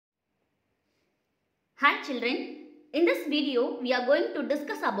Hi children, in this video we are going to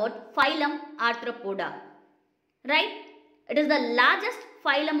discuss about phylum Arthropoda. Right? It is the largest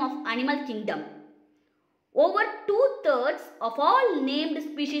phylum of animal kingdom. Over 2/3 of all named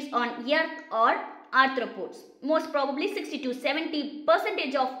species on earth are arthropods. Most probably 60 to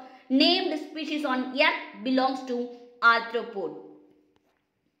 70% of named species on earth belongs to arthropod.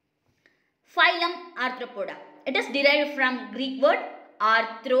 Phylum Arthropoda. It is derived from Greek word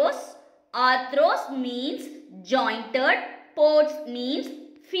arthros. Arthros means jointed, pods means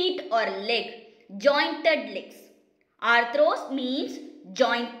feet or leg, jointed legs. Arthros means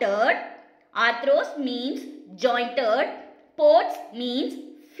jointed, arthros means jointed, pods means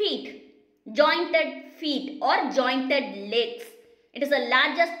feet, jointed feet or jointed legs. It is the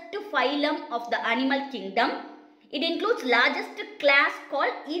largest phylum of the animal kingdom. It includes largest class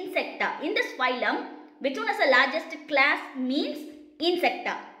called Insecta. In this phylum, which one is the largest class means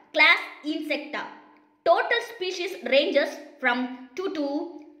Insecta. Class Insecta. Total species ranges from 2 to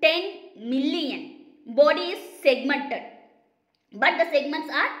 10 million. Body is segmented, but the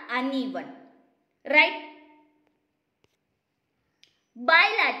segments are uneven. Right?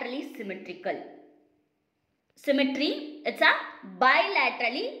 Bilaterally symmetrical. Symmetry, it's a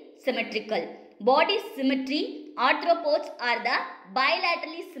bilaterally symmetrical. Body symmetry, arthropods are the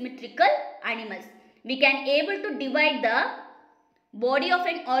bilaterally symmetrical animals. We can able to divide the body of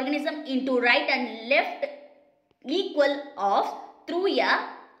an organism into right and left equal of through a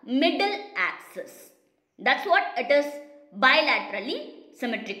middle axis. That's what it is, bilaterally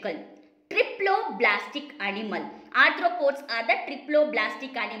symmetrical. Triploblastic animal. Arthropods are the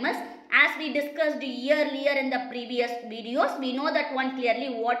triploblastic animals. As we discussed earlier in the previous videos, we know that one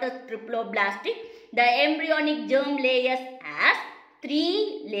clearly what is triploblastic. The embryonic germ layers has 3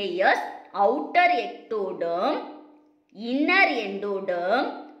 layers: outer ectoderm, inner endoderm,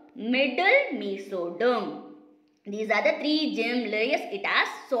 middle mesoderm. These are the 3 germ layers it has.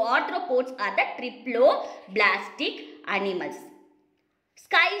 So arthropods are the triploblastic animals.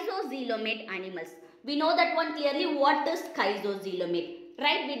 Schizocoelomate animals. We know that one clearly what is schizocoelomate.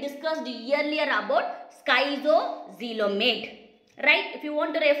 Right? We discussed earlier about schizocoelomate. Right? If you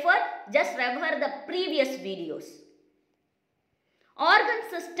want to refer, just refer the previous videos. Organ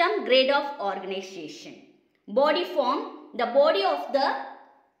system grade of organization. Body form. The body of the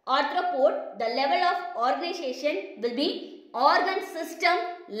arthropod, the level of organization will be organ system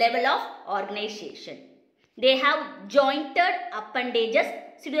level of organization. They have jointed appendages.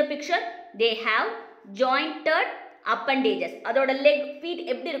 See the picture. They have jointed appendages. Adoda leg, feet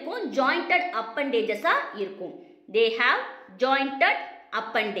eppadi irukum, jointed appendages ah irukum. They have jointed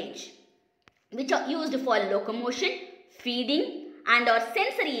appendage which are used for locomotion, feeding and or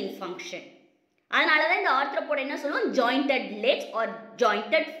sensory function. அதனால தான் இந்த arthropod என்ன சொல்லுவோம், jointed legs or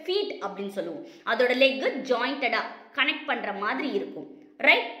jointed feet அப்படின்னு சொல்லுவோம். அதோட leg ஜாயிண்டடா connect பண்ற மாதிரி இருக்கும்.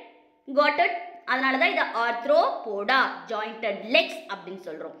 ரைட்? Got it? அதனால தான் இத ஆர்த்ரோபோடா, jointed legs அப்படின்னு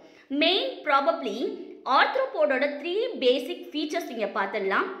சொல்றோம். மெயின் ப்ராபப்ளி ஆர்த்ரோபோடோட 3 பேசிக் ஃபீச்சர்ஸ் நீங்க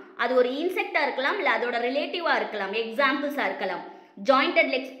பார்த்துடலாம். அது ஒரு இன்செக்டா இருக்கலாம், இல்ல அதோட ரிலேட்டிவா இருக்கலாம், எக்ஸாம்பிள்ஸா இருக்கலாம். jointed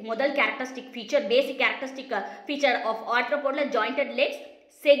legs முதல் characteristic feature, basic characteristic feature of arthropodல jointed legs,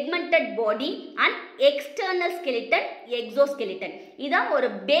 segmented body and external skeleton, exoskeleton. இதான் ஒரு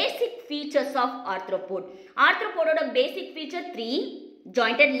basic features of arthropod. arthropodோட basic feature 3: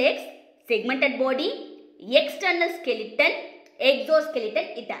 jointed legs, segmented body, external skeleton, exoskeleton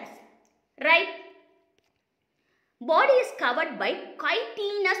it has. Right? Body is covered by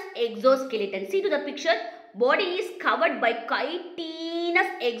chitinous exoskeleton. See to the picture. Body is covered by chitinous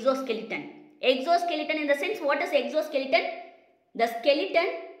exoskeleton. Exoskeleton in the sense, what is exoskeleton? The skeleton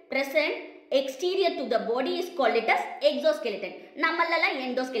present exterior to the body is called it as exoskeleton. நம்மளல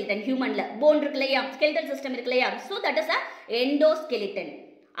endoskeleton, humanல bone இருக்குலையா, skeletal system இருக்குலையா, so that is a endoskeleton.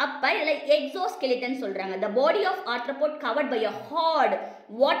 அப்ப இதுல exoskeleton சொல்றாங்க. The body of arthropod covered by a hard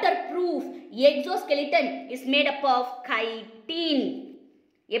waterproof exoskeleton is made up of chitin.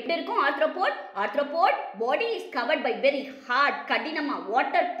 எப்படி இருக்கும் arthropod? Arthropod body is covered by very hard, கடினமா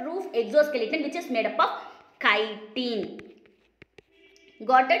waterproof exoskeleton which is made up of chitin.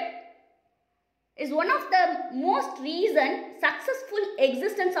 Got it? Is one of the most recent successful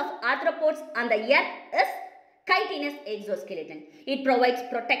existence of arthropods on the earth is chitinous exoskeleton. It provides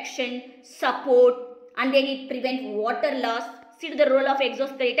protection, support, and then it prevents water loss. See the role of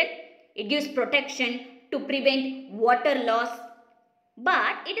exoskeleton? It gives protection to prevent water loss.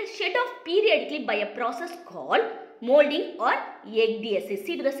 But it is shed off periodically by a process called molding or ecdysis.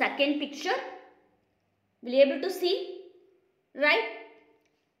 See to the second picture. Will you able to see? Right?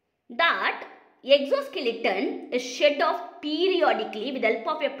 That exoskeleton is shed off periodically with the help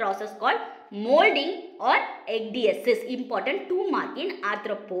of a process called molding or ecdysis. Important 2 mark in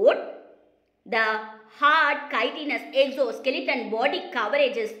arthropod. The hard chitinous exoskeleton body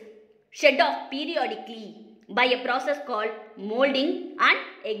coverage is shed off periodically by a process called molding and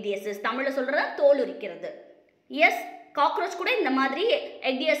ecdysis. தமிழ்ல சொல்றத தோல் உரிக்கிறது. Yes, cockroach கூட இந்த மாதிரி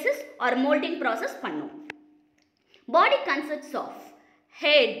ecdysis or molding process பண்ணும். Body consists of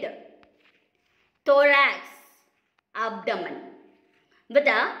head, thorax, abdomen with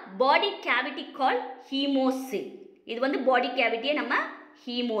a body cavity called hemocoel. இது வந்து body cavity நம்ம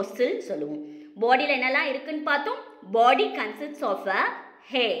hemocoel சொல்லுவோம். பாடியில் என்னெல்லாம் இருக்குன்னு பார்த்தோம். Body consists of a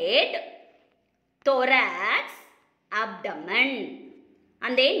head, thorax, abdomen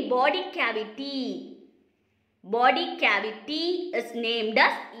and then body cavity. Body cavity is named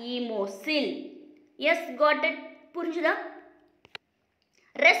as hemocoel. Yes, got it? புரிஞ்சுதா?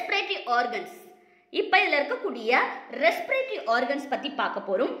 Respiratory organs. இப்போ இதில் இருக்கக்கூடிய respiratory organs பற்றி பார்க்க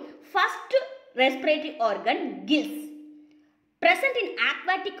போகிறோம். First respiratory organ, gills. Present in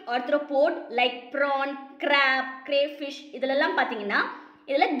aquatic arthropod like prawn, crab, crayfish. இதிலெல்லாம் பார்த்தீங்கன்னா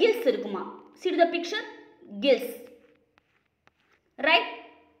இதில் gills இருக்குமா? See the picture? Gills. Right?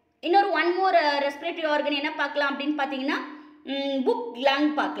 இன்னொரு one more respiratory organ என்ன பார்க்கலாம் அப்படின்னு பார்த்தீங்கன்னா book lung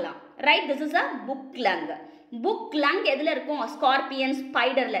பார்க்கலாம். Right? This is a book lung. Book lung எதில் இருக்கும்? ஸ்கார்பியன்,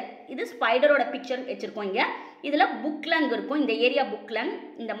 ஸ்பைடரில். இது ஸ்பைடரோட பிக்சர் வச்சுருக்கோம் இங்கே. இதில் புக் லங் இருக்கும். இந்த ஏரியா புக் லங்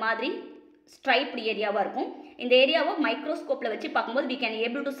இந்த மாதிரி ஸ்ட்ரைப்டு ஏரியாவாக இருக்கும். இந்த ஏரியாவை மைக்ரோஸ்கோப்பில் வச்சு பார்க்கும்போது we can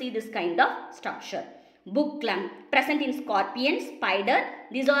able to see this kind of structure. Book lung present in scorpion, spider.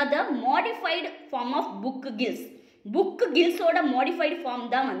 These are the modified form of book gills. Book கில்ஸோட modified form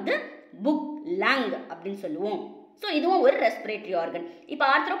தான் வந்து புக் லங் அப்படின்னு சொல்லுவோம். ஸோ இதுவும் ஒரு ரெஸ்பிரேட்டரி ஆர்கன். இப்போ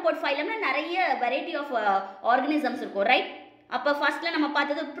arthropod ஃபைலம்ல நிறைய variety of organisms இருக்கும். Right? அப்போ ஃபர்ஸ்ட்ல நம்ம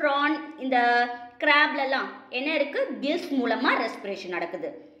பார்த்தது ப்ரான், இந்த கிராப்லலாம் என்ன இருக்குது? கில்ஸ் மூலமாக ரெஸ்பிரேஷன் நடக்குது.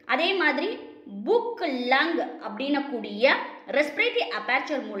 அதே மாதிரி புக் லங் அப்படின்னக்கூடிய ரெஸ்பிரேட்டரி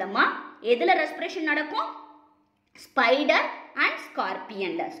அபேர்ச்சர் மூலமாக எதில் ரெஸ்பிரேஷன் நடக்கும்? Spider and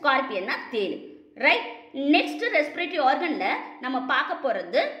ஸ்கார்பியன்ல. ஸ்கார்பியன்னா தேல். ரைட்? நெக்ஸ்ட் ரெஸ்பிரேட்டரி ஆர்கனில் நம்ம பார்க்க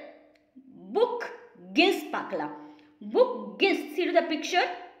போகிறது புக் கில்ஸ் பார்க்கலாம். Book gills. See the picture?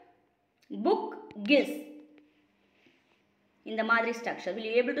 Book gills. In the மாதிரி structure. Will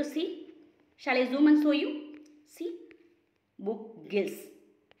you able to see? Shall I zoom and show you? See? Book gills.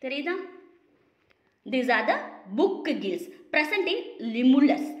 தெரியுதா? These are the book gills present in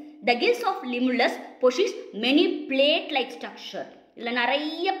limulus. The gills of limulus possess many plate-like structure. இதில்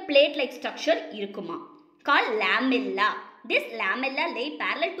நிறைய plate-like structure இருக்குமா? Called lamella. This lamella lay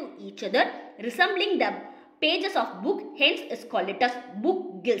parallel to each other, resembling the pages of book, hence is called it as book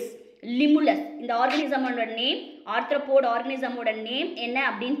gills. Limulus. இந்த ஆர்கனிசமோட name, arthropod ஆர்கனிசமோட name என்ன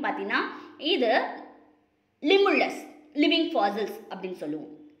அப்படின்னு பார்த்தீங்கன்னா இது Limulus, living fossils அப்படின்னு சொல்லுவோம்.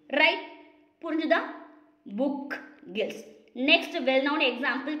 ரைட்? புரிஞ்சுதா? Book kills. Next well known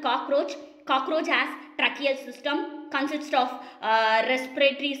example cockroach. Cockroach has tracheal system, consists of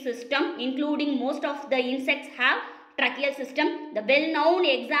respiratory system, including most of the insects have tracheal system. The well-known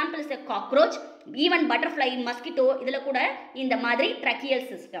example is a cockroach. Even butterfly, mosquito, இதில் கூட இந்த மாதிரி tracheal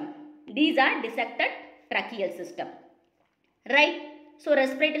system. These are dissected tracheal system. Right? So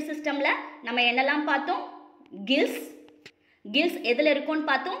respiratory systemல நம்ம என்னெல்லாம் பார்த்தோம்? Gills. Gills எதில் இருக்கும்னு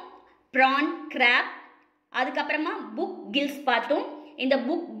பார்த்தோம்? Prawn, crab. அதுக்கப்புறமா book gills பார்த்தோம். இந்த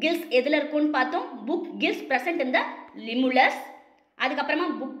book gills எதில் இருக்கும்னு பார்த்தோம்? Book gills present in the limulus. அதுக்கப்புறமா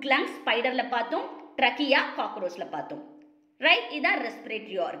book lung, spiderல பார்த்தோம். Trachea, cockroachல பார்த்தோம். Right? இதான்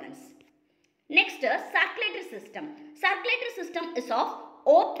respiratory organs. Next, circulatory system. Circulatory system is of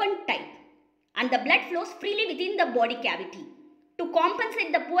open type and the blood flows freely within the body cavity. To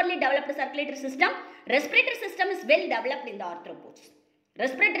compensate the poorly developed circulatory system, respiratory system is well developed in the arthropods.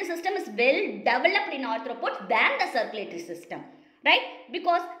 Respiratory system is well developed in arthropods than the circulatory system. Right?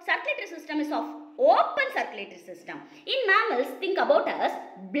 Because circulatory system is of open circulatory system. In mammals, think about us,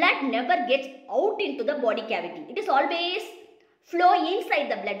 blood never gets out into the body cavity. It is always flow inside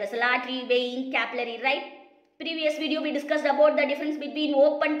the blood vessel, artery, vein, capillary, right? Previous video we discussed about the difference between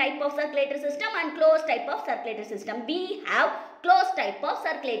open type of circulatory system and closed type of circulatory system. We have closed type of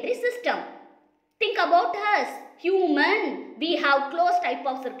circulatory system. Think about us, human. We have closed type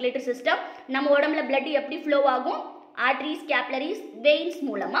of circulatory system. நம்ம உடம்புல blood எப்படி flow ஆகும்? Arteries, capillaries, veins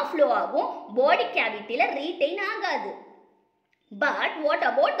மூலமா flow ஆகும். Body cavityல retain ஆகாது. But what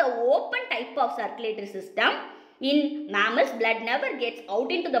about the open type of circulatory system? In mammals, blood never gets out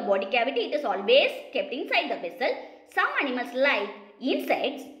into the body cavity. It is always kept inside the vessel. Some animals like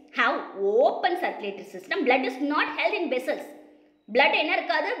insects have open circulatory system. Blood is not held in vessels. blood என்ன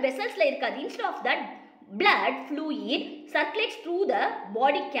இருக்காது vesselsல இருக்காது. Instead of that, blood fluid circulates through the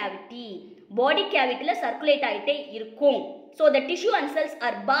body cavity. Body cavityல circulate ஆயிட்டே இருக்கும். So the tissue and cells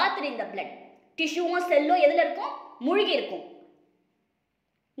are bathed in the blood. Tissueவும் செல்லும் எதுல இருக்கும்? மூழ்கி இருக்கும்.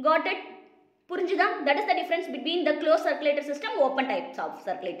 Got it? புரிஞ்சுதா? That is the difference between the closed circulatory system, open types of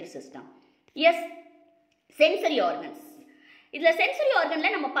circulatory system. Yes, sensory organs. இதுல sensory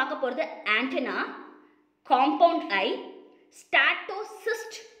organல நம்ம பார்க்க போறது antenna, compound eye,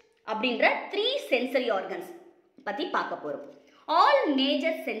 statocyst அப்படின்ற 3 sensory organs பத்தி பார்க்க போறோம். All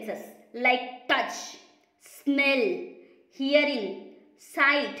major senses like touch, smell, hearing,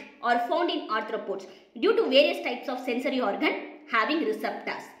 sight are found in arthropods due to various types of sensory organ having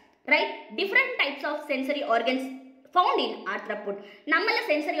receptors. Right? Different types of sensory organs found in arthropod. நம்மள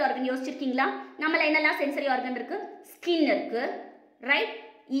sensory organ யோசிச்சிருக்கீங்களா? நம்மள என்னெல்லாம் sensory organ இருக்கு? Skin இருக்கு, right?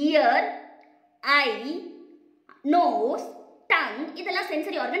 Ear, eye, nose, tongue, இதெல்லாம்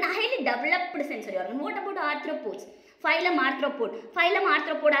sensory organ, highly developed sensory organ. What about arthropods? Phylum arthropod. Phylum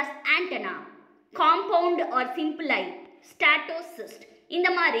arthropod has antenna, compound or simple eye, statocyst. இந்த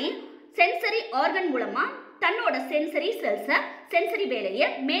மாதிரி sensory organ மூலமா தன்னோட sensory செல்ஸை sensory வேலையை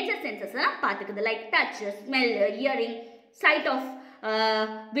major சென்சஸ்லாம் பார்த்துக்குது. Like touch, smell, earring, side of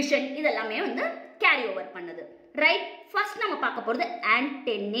vision இதெல்லாமே வந்து carry over பண்ணுது. Right, first நம்ம பார்க்க போகிறது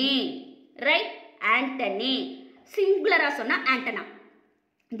ஆண்டெனே. ரைட், ஆண்டெனே சிங்குலராக சொன்னால் antenna.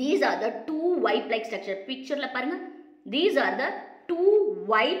 These are the 2 vibe like structure. பிக்சரில் பாருங்க, these are the 2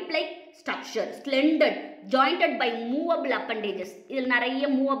 vibe like structure, splendid, jointed by movable appendages. இதில் நிறைய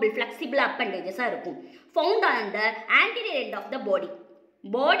movable, flexible appendages இருக்கும். Found on the anterior end of the body.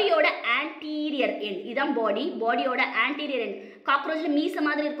 பாடியோட anterior end, இதான் பாடி, பாடியோட anterior end. காக்ரோச்சில் மீச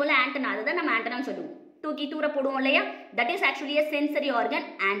மாதிரி இருக்கும்ல ஆண்டனா, அதுதான் நம்ம ஆண்டனான்னு சொல்லுவோம். தூக்கி தூர போடுவோம் இல்லையா? That is actually a sensory organ,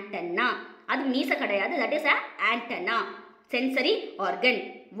 antenna. அது மீச கிடையாது, that is a antenna. Sensory organ,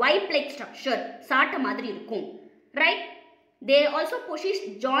 wipe like structure, சாட்ட மாதிரி இருக்கும். Right? They also possess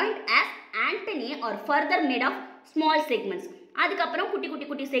joint as antennae or further made of small segments. அதுக்கப்புறம் குட்டி குட்டி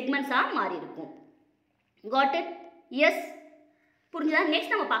குட்டி செக்மெண்ட்ஸா மாறி இருக்கும். Got it? Yes. புரிஞ்சுதா?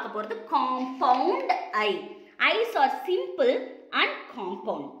 நெக்ஸ்ட் நம்ம பார்க்க போறது compound eye. Eyes are simple and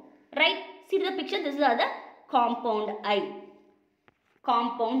compound. Right? See the picture. This is the compound eye.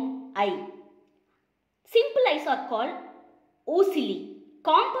 Compound eye. Simple eyes are called ocelli.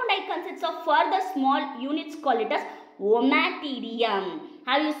 Compound eye consists of further small units called it as ommatidium.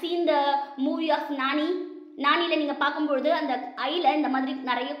 Have you seen the movie of Nani? நானில நீங்க பாக்கும்போது அந்த ஐல இந்த மாதிரி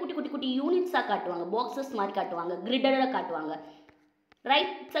நிறைய குட்டி குட்டி குட்டி யூனிட்ஸா காட்டுவாங்க, பாக்ஸஸ் மாதிரி காட்டுவாங்க, கிரிடரா காட்டுவாங்க.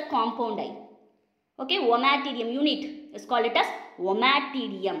 Right, it's a compound eye. Okay, ommatidium unit is called it as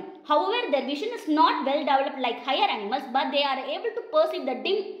ommatidium. However, their vision is not well developed like higher animals, but they are able to perceive the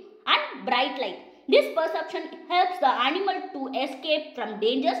dim and bright light. This perception helps the animal to escape from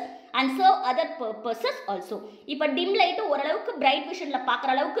dangers and serve other purposes also. இப்போ dim light ஓரளவுக்கு bright visionல பார்க்குற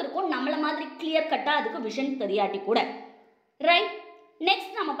அளவுக்கு இருக்கும், நம்மள மாதிரி clear கட்டா அதுக்கு vision தெரியாட்டி கூட. Right,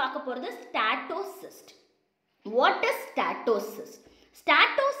 next நம்ம பார்க்க போகிறது statocyst. What is statocyst?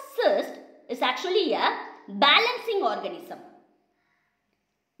 Statocyst is actually a balancing organism.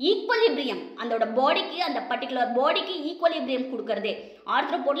 Equilibrium, அதோட பாடிக்கு, அந்த பர்டிகுலர் பாடிக்கு ஈக்குவலிபிரியம் கொடுக்கறதே.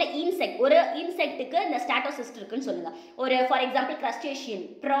 ஆர்த்ரோபோட்ல இன்செக்ட், ஒரு இன்செக்ட்டுக்கு இந்த ஸ்டாட்டோசிஸ்ட் இருக்குன்னு சொல்லுங்க. ஒரு ஃபார் எக்ஸாம்பிள் கிரஸ்டேஷியன்,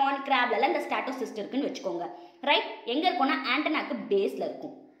 ப்ரான், கிராப்ல இந்த ஸ்டாட்டோசிஸ்ட் இருக்குன்னு வச்சுக்கோங்க. ரைட், எங்க இருக்கும்னா ஆண்டனாக்கு பேஸ்ல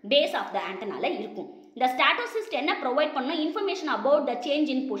இருக்கும், பேஸ் ஆஃப் த ஆண்டனால இருக்கும். இந்த ஸ்டாட்டோசிஸ்ட் என்ன ப்ரொவைட் பண்ணணும்? Information about the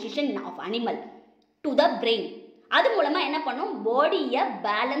change in position of animal to the brain. அது மூலமா என்ன பண்ணும்? பாடியை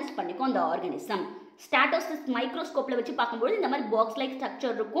பேலன்ஸ் பண்ணிக்கும் அந்த ஆர்கானிசம். ஸ்டாட்டோசிஸ்ட் மைக்ரோஸ்கோப்பில் வச்சு பார்க்கும்போது இந்த மாதிரி பாக்ஸ் லைக்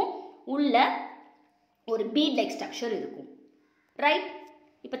ஸ்ட்ரக்சர் இருக்கும், உள்ள ஒரு பீட் லைக் ஸ்ட்ரக்சர் இருக்கும். ரைட்,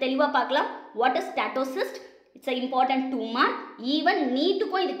 இப்போ தெளிவாக பார்க்கலாம். What is ஸ்டாட்டோசிஸ்ட்? It's a important 2 mark. Even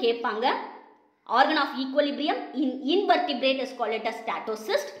நீட்டுக்கும் இது கேட்பாங்க. Organ of equilibrium in invertebrate is called as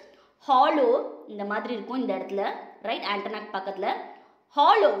ஸ்டாட்டோசிஸ்ட். Hollow இந்த மாதிரி இருக்கும் இந்த இடத்துல, ரைட், ஆண்டனாக் பக்கத்தில்.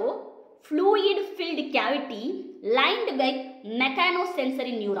 Hollow fluid filled cavity lined with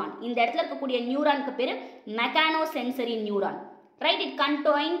mechanosensory neuron. இந்த இடத்துல இருக்கக்கூடிய நியூரானுக்கு பேரு mechanosensory neuron. Right, it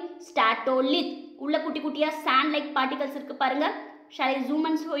contain statolith. உள்ள குட்டி குட்டியா sand like particles இருக்கு பாருங்க. Shall I zoom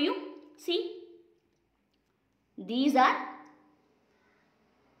and show you? See, these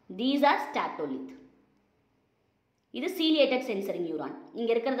are statolith. இது ciliated sensory neuron. இங்க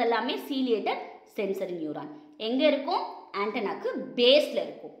இருக்கிறது எல்லாமே ciliated sensory neuron. எங்க இருக்கும்? ஆண்டனாக்கு பேஸ்ல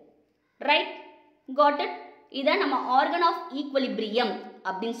இருக்கும். Right, got it. இதை நம்ம ஆர்கன் ஆஃப் ஈக்குவலிபிரியம்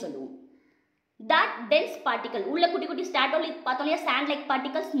அப்படின்னு சொல்லுவோம். தட் டென்ஸ் பார்ட்டிகல், உள்ள குட்டி குட்டி ஸ்டாட்டோலித் பார்த்தோம் இல்லையா, சாண்ட் லைக்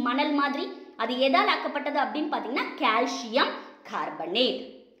பார்ட்டிகல்ஸ், மணல் மாதிரி, அது எதால் ஆக்கப்பட்டது அப்படின்னு பார்த்தீங்கன்னா calcium carbonate.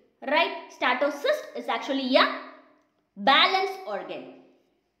 Right, ஸ்டாட்டோசிஸ்ட் is actually a balance organ.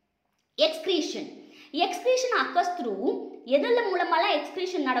 Excretion. Excretion occurs through எதல்ல மூலமால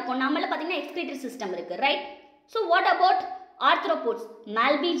excretion நடக்கும் நம்மள பாத்தீங்கன்னா excretory system இருக்கு right. So what about arthropods?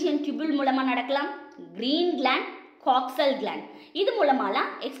 Malpighian tubule மூலமா நடக்கலாம், green gland, coxal gland இது மூலமால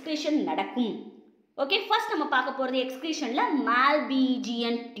excretion நடக்கும். Okay, first நம்ம பார்க்க போறது excretionல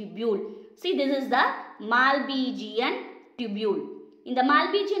Malpighian tubule. See, this is the Malpighian tubule. இந்த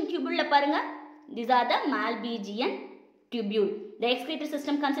Malpighian tubuleல பாருங்க, these are the Malpighian tubule. The excretory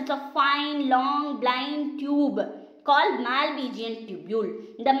system consists of fine, long, blind tube called Malpighian tubule.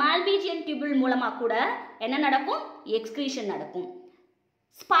 இந்த Malpighian tubule மூலமா கூட என்ன நடக்கும்? Excretion நடக்கும்.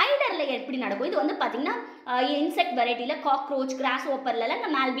 ஸ்பைடர்ல எப்படி நடக்கும்? இது வந்து பாத்தீங்கன்னா இன்செக்ட் வெரைட்டில காக்ரோச், கிராஸ்ஹோப்பர்ல எல்லாம்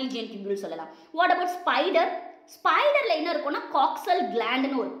இந்த Malpighian tubule சொல்லலாம். What about spider? ஸ்பைடர்ல என்ன இருக்கும்னா காக்சல்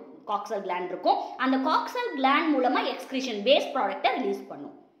கிளாண்ட்னு ஒரு காக்சல் கிளாண்ட் இருக்கும். அந்த காக்சல் கிளாண்ட் மூலமா எக்ஸ்கிரீஷன் வேஸ்ட் ப்ராடக்ட்டை ரிலீஸ்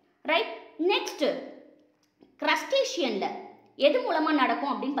பண்ணும். ரைட்? நெக்ஸ்ட் கிரஸ்டேஷியன்ல எது மூலமா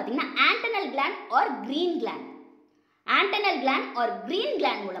நடக்கும் அப்படினு பாத்தீங்கன்னா antennal gland or green gland. Antennal gland or green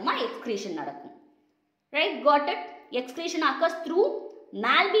gland மூலமா எக்ஸ்கிரீஷன் நடக்கும். Right? Got it? Excretion occurs through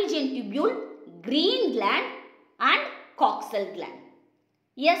Malpighian tubule, green gland and coxal gland.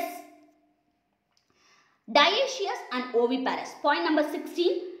 Yes. Dioecious and oviparous. Point number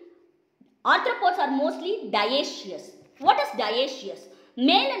 16. Arthropods are mostly dioecious. What is dioecious?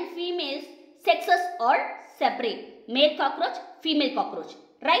 Male and female sexes are separate. Male cockroach, female cockroach.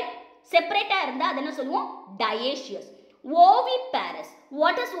 Right? Separate இருந்தா அது என்ன சொல்லுவோம்? Dioecious. Oviparous.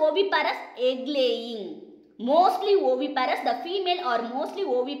 What is oviparous? Egg laying. Mostly oviparous. The female are mostly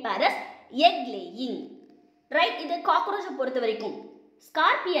oviparous. Egg laying. Right? இது cockroach பொறுத்த வரைக்கும்.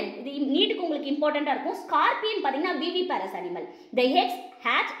 Scorpion. இது நீட்டுக்கு உங்களுக்கு இம்பார்ட்டண்டா இருக்கும். Scorpion பாத்தீங்கன்னா viviparous animal. The eggs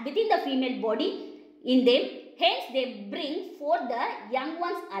hatch within the female body in them. Hence they bring forth the young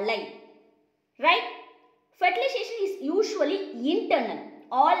ones alive. Right? Fertilization is usually internal.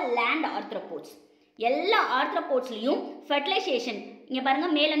 All land arthropods. எல்லா arthropodsலயும் fertilization. இங்க பாருங்க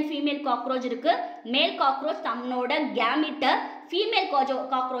male and female cockroach இருக்கு. Male cockroach தன்னோட gamete female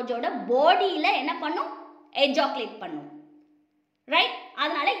cockroachோட bodyல என்ன பண்ணும்? ejaculate பண்ணும். Right?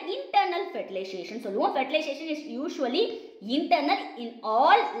 அதனால internal fertilization சொல்லுவோம். Fertilization is usually internal in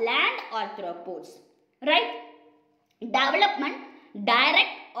all land arthropods. Right? Development,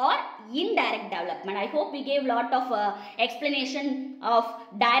 direct or indirect development. I hope we gave lot of explanation of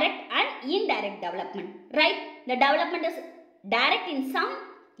direct and indirect development. Right? The development is direct in some,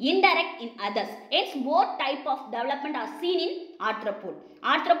 indirect in others. Hence both type of development are seen in arthropod.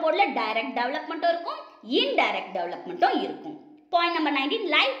 Arthropodல direct development இருக்கும், indirect development இருக்கும். Point number 19.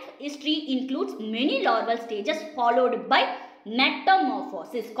 Life history includes many larval stages followed by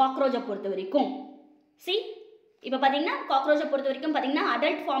metamorphosis. Cockroach பொறுத்த வரைக்கும். See, இப்போ பாத்தீங்கன்னா cockroach பொறுத்த வரைக்கும் பாத்தீங்கன்னா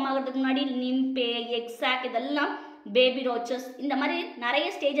adult form ஆகிறதுக்கு முன்னாடி nymph, egg sac இதெல்லாம் baby roaches இந்த மாதிரி நிறைய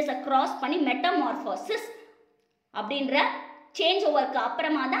stages cross பண்ணி metamorphosis அப்படின்ற change overக்கு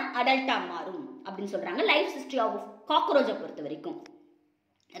அப்புறமா தான் adult மாறும் அப்படினு சொல்றாங்க. Life history of cockroach பொறுத்த வரைக்கும்.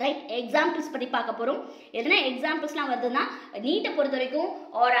 Right? Examples பத்தி பார்க்க போறோம். எதனா எக்ஸாம்பிள்ஸ்லாம் வருதுன்னா நீட்ட பொறுத்த வரைக்கும்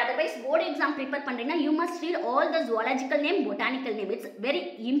or otherwise board exam prepare பண்றீங்கன்னா you must read all the zoological name, botanical name. It's very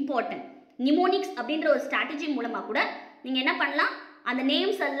important. Mnemonics அப்படின்ற ஒரு strategy மூலமா கூட நீங்க என்ன பண்ணலாம்? அந்த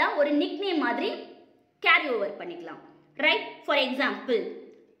நேம்ஸ் எல்லாம் ஒரு nickname மாதிரி carry over பண்ணிக்கலாம். Right? For example,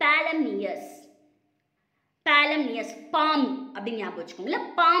 Palmneus. Palmneus, palm அப்படி ஞாபகம் வச்சுக்கோங்க. இல்ல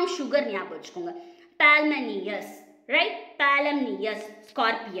palm sugar ஞாபகம் வச்சுக்கோங்க. Palmneus. Right? Palmneus,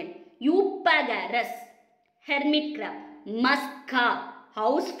 scorpion. Eupagarus, hermit crab. Musca,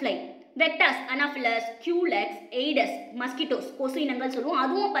 housefly. Vectors, Anopheles, Culex, Aedes, mosquitoes, கொசு இனங்கள் சொல்லுவோம்.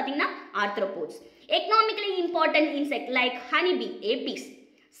 அதுவும் பாத்தீங்கன்னா arthropods. Economically important insect like honeybee, apis,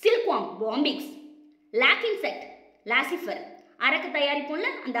 silkworm, bombyx, lac insect, lacifer. அரக்கு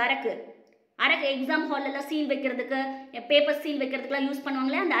தயாரிப்போம்ல அந்த அரக்கு எக்ஸாம் ஹால்ல சீல் வைக்கிறதுக்கு பேப்பர் சீல் வைக்கிறதுக்குலாம் யூஸ்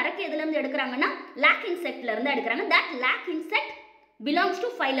பண்ணுவாங்களே அந்த அரக்கு எதுல இருந்து எடுக்கறாங்கன்னா lac insectல இருந்து எடுக்கறாங்க. That lac insect belongs to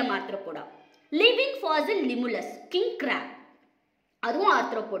phylum Arthropoda. Living fossil Limulus, king crab. அதுவும்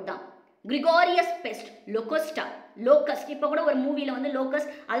arthropod தான். Gregarious pest, locusta. Locust இப்போ கூட ஒரு மூவில வந்து locust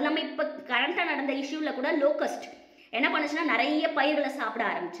அது நம்ம இப்ப கரண்டா நடந்த இஷ்யூல கூட locust என்ன பண்ணுச்சுன்னா நிறைய பயிர்களை சாப்பிட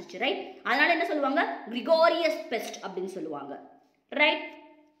ஆரம்பிச்சிச்சு. ரைட்? அதனால என்ன சொல்லுவாங்க? Gregarious pest அப்படினு சொல்லுவாங்க. Right?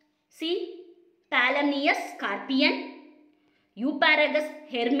 See, Palmneus, scorpion, Eupagarus,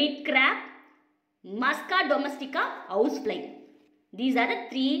 hermit crab, Musca domestica, housefly. These are the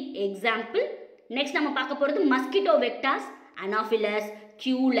 3 examples. Next நம்ம பார்க்க போறது mosquito vectors, Anopheles,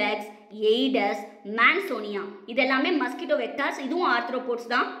 Culex, Aedes, Mansonia. இது எல்லாமே mosquito vectors. இதுவும் arthropods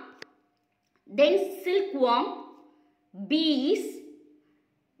தான். Then silkworm, bees,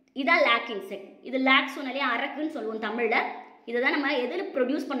 இதான் லேக் இன்செக்ட். இது லேக் சொன்னாலே அரக்குன்னு சொல்லுவோம் தமிழில். இதை தான் நம்ம எதில்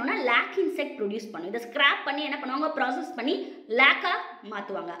ப்ரொடியூஸ் பண்ணோம்னா லேக் இன்செக்ட் ப்ரொடியூஸ் பண்ணும். இதை ஸ்க்ராப் பண்ணி என்ன பண்ணுவாங்க, ப்ராசஸ் பண்ணி லேக்காக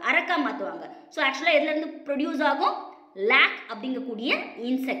மாற்றுவாங்க, அரக்காக மாற்றுவாங்க. ஸோ ஆக்சுவலாக எதுலேருந்து ப்ரொடியூஸ் ஆகும், லேக் அப்படிங்கக்கூடிய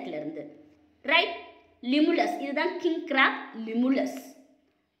இன்செக்ட்லேருந்து. ரைட். லிமுலஸ், இதுதான் king graph, Limulus.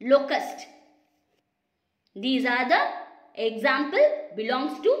 Locust, these are the example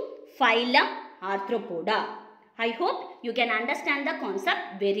belongs to phylum Arthropoda. I hope you can understand the concept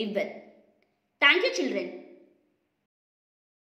very well. Thank you children.